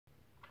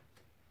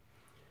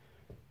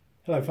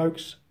Hello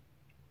folks,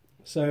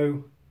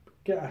 so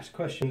get asked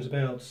questions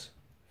about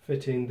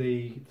fitting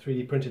the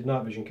 3D printed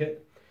night vision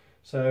kit.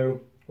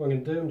 So what I'm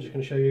going to do, I'm just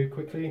going to show you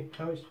quickly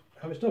how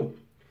it's done.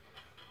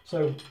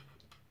 So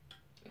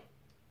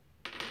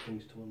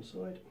things to one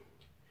side.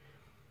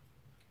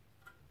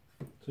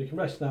 So you can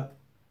rest that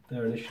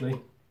there initially.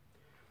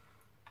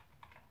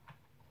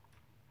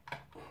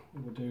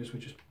 What we'll do is we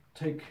just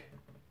take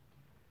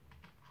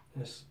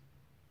this,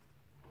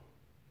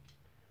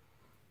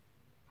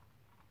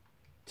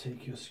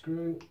 take your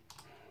screw,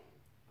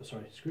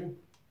 screw,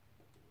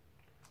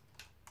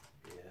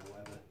 yeah,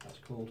 whatever that's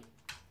called.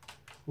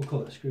 We'll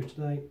call it a screw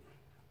today.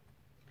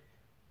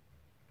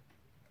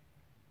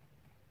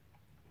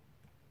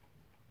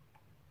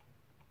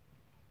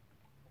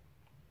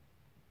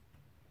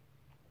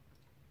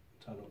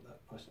 Tighten up that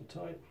nice and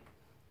tight,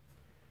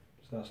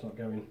 so that's not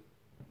going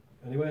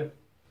anywhere.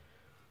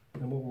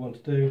 And what we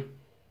want to do,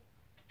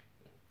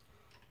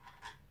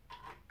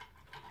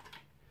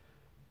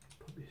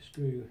 put the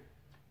screw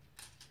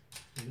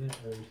in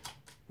there and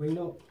wing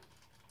nut.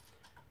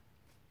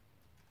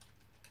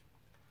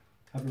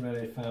 Haven't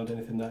really found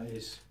anything that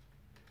is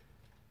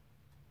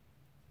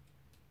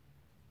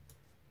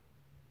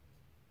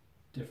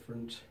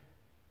different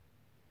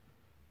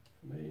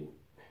for me.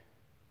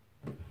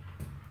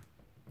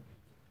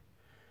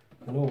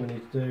 And all we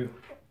need to do,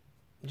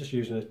 I'm just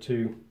using a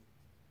two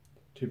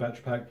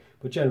battery pack,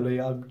 but generally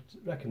I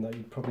reckon that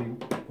you'd probably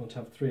want to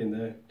have 3 in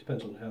there,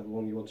 depends on how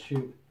long you want to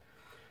shoot.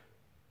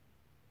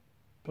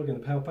 Plug in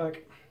the power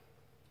pack,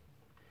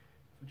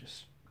 we'll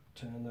just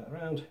turn that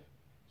around,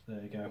 so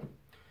there you go.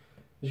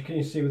 As you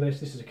can see with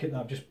this is a kit that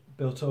I've just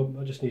built up.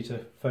 I just need to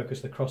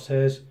focus the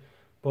crosshairs,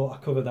 but I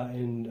cover that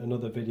in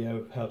another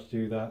video, how to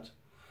do that.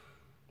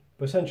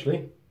 But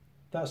essentially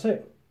that's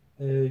it.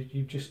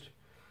 You've just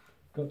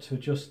got to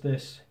adjust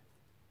this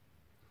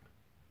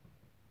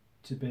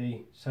to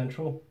be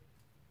central.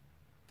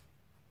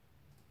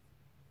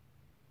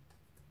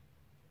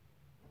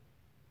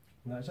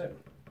 And that's it.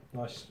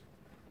 Nice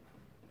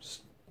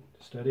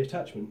sturdy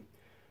attachment.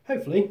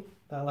 Hopefully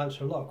that'll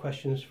answer a lot of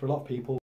questions for a lot of people.